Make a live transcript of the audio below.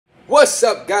What's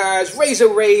up, guys? Raze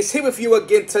here with you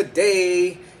again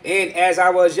today. And as I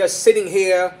was just sitting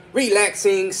here,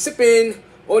 relaxing, sipping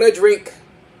on a drink,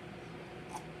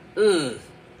 I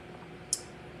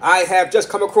have just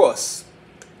come across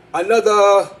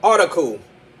another article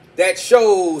that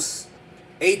shows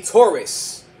a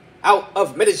tourist out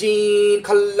of Medellin,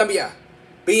 Colombia,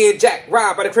 being jacked,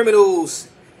 robbed by the criminals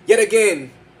yet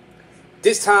again,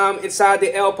 this time inside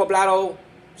the El Poblado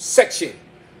section.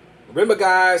 Remember,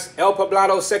 guys, El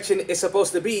Poblado section is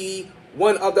supposed to be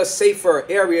one of the safer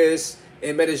areas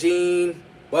in Medellin,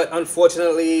 but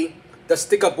unfortunately, the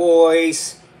sticker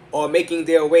boys are making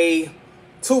their way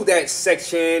to that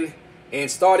section and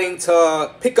starting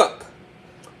to pick up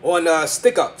on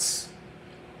stick-ups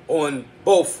on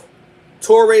both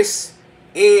tourists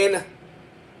and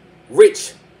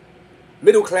rich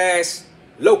middle-class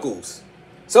locals.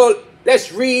 So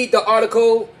let's read the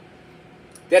article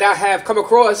that I have come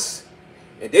across,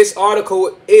 and this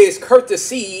article is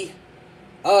courtesy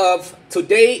of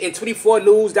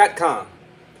todayin24news.com.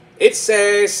 It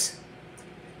says,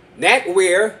 Nat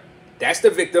Ware, that's the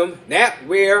victim, Nat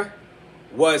Ware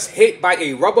was hit by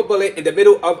a rubber bullet in the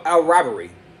middle of a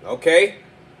robbery. Okay?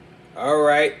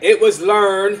 Alright. It was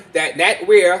learned that Nat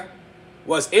Ware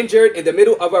was injured in the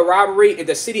middle of a robbery in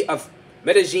the city of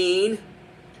Medellin,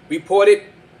 reported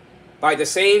by the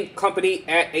same company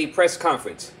at a press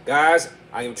conference. Guys,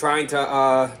 I am trying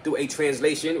to do a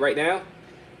translation right now.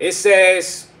 It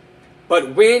says,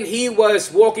 but when he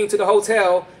was walking to the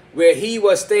hotel where he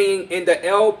was staying in the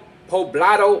El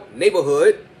Poblado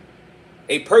neighborhood,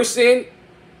 a person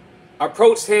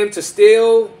approached him to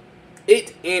steal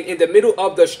it, and in the middle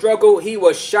of the struggle, he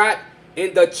was shot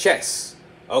in the chest.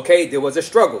 Okay, there was a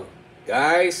struggle.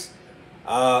 Guys,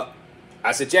 I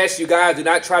suggest you guys do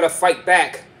not try to fight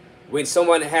back when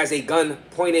someone has a gun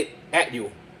pointed at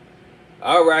you.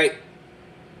 All right.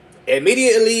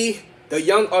 Immediately, the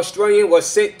young Australian was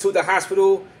sent to the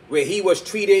hospital where he was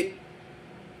treated,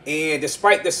 and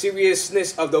despite the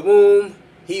seriousness of the wound,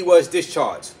 he was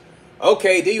discharged.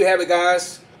 Okay, there you have it,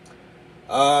 guys.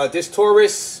 This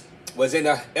tourist was in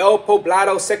the El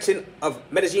Poblado section of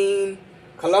Medellin,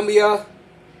 Colombia.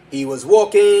 He was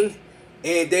walking,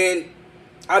 and then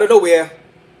out of nowhere,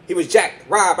 he was jacked,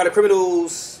 robbed by the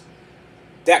criminals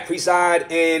that reside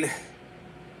in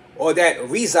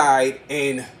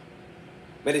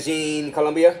Medellin,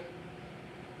 Colombia.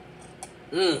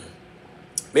 Man,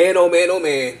 oh man, oh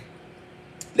man.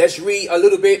 Let's read a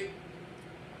little bit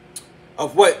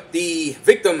of what the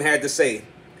victim had to say.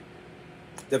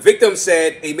 The victim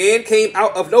said, a man came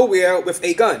out of nowhere with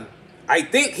a gun. I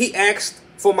think he asked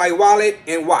for my wallet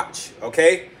and watch.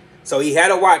 Okay? So he had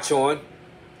a watch on.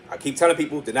 I keep telling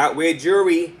people, do not wear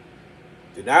jewelry.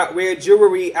 Do not wear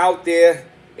jewelry out there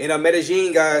in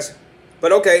Medellin, guys.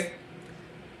 But okay.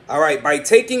 All right. By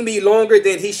taking me longer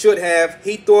than he should have,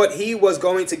 he thought he was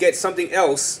going to get something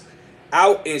else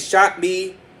out and shot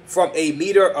me from a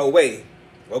meter away.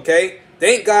 Okay.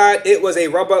 Thank God it was a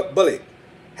rubber bullet.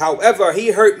 However,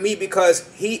 he hurt me because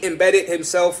he embedded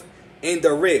himself in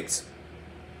the ribs.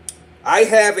 I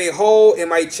have a hole in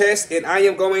my chest and I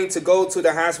am going to go to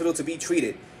the hospital to be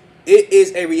treated. It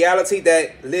is a reality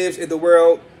that lives in the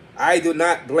world. I do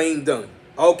not blame them.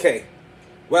 Okay.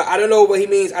 Well, I don't know what he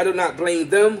means. I do not blame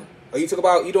them. Or you talk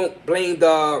about you don't blame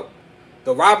the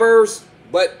robbers.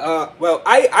 But, well,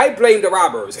 I blame the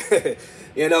robbers.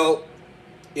 you know,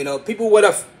 people would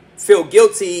have feel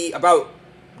guilty about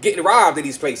getting robbed in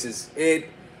these places. And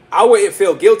I wouldn't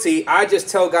feel guilty. I just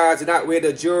tell guys to not wear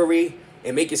the jewelry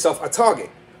and make yourself a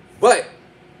target. But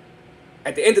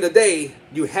at the end of the day,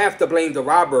 you have to blame the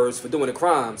robbers for doing the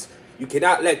crimes. You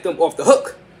cannot let them off the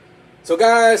hook. So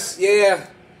guys, yeah,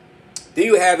 there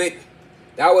you have it.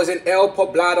 That was in El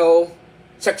Poblado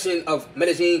section of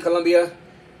Medellin, Colombia.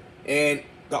 And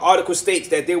the article states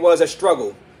that there was a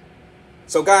struggle.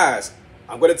 So guys,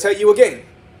 I'm going to tell you again.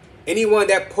 Anyone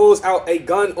that pulls out a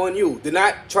gun on you, do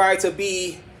not try to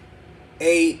be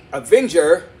a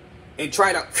Avenger and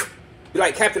try to be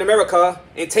like Captain America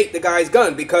and take the guy's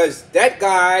gun, because that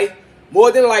guy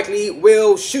more than likely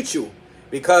will shoot you,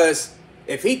 because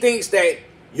if he thinks that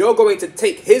you're going to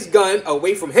take his gun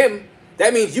away from him,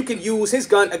 that means you can use his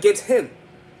gun against him.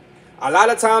 A lot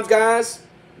of times, guys,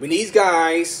 when these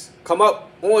guys come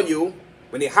up on you,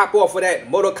 when they hop off of that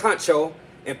motor concho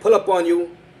and pull up on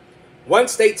you,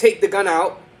 once they take the gun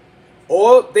out,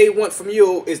 all they want from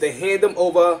you is to hand them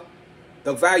over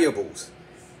the valuables.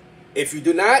 If you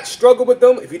do not struggle with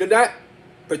them, if you do not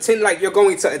pretend like you're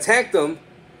going to attack them,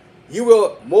 you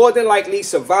will more than likely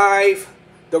survive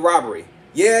the robbery.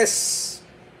 Yes,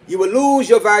 you will lose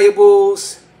your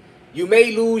valuables. You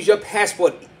may lose your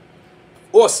passport.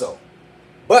 also.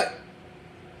 But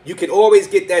you can always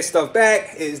get that stuff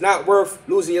back. It is not worth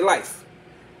losing your life.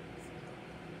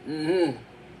 Like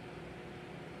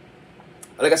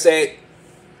I said,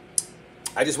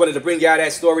 I just wanted to bring y'all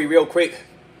that story real quick.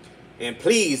 And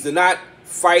please do not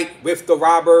fight with the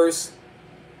robbers.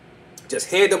 Just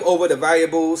hand them over the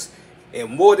valuables.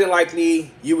 And more than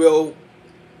likely, you will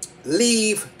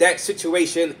leave that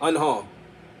situation unharmed.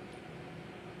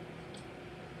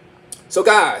 So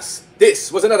guys,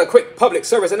 this was another quick public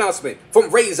service announcement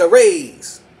from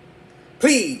Raze.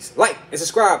 Please like and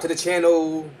subscribe to the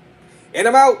channel. And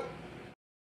I'm out.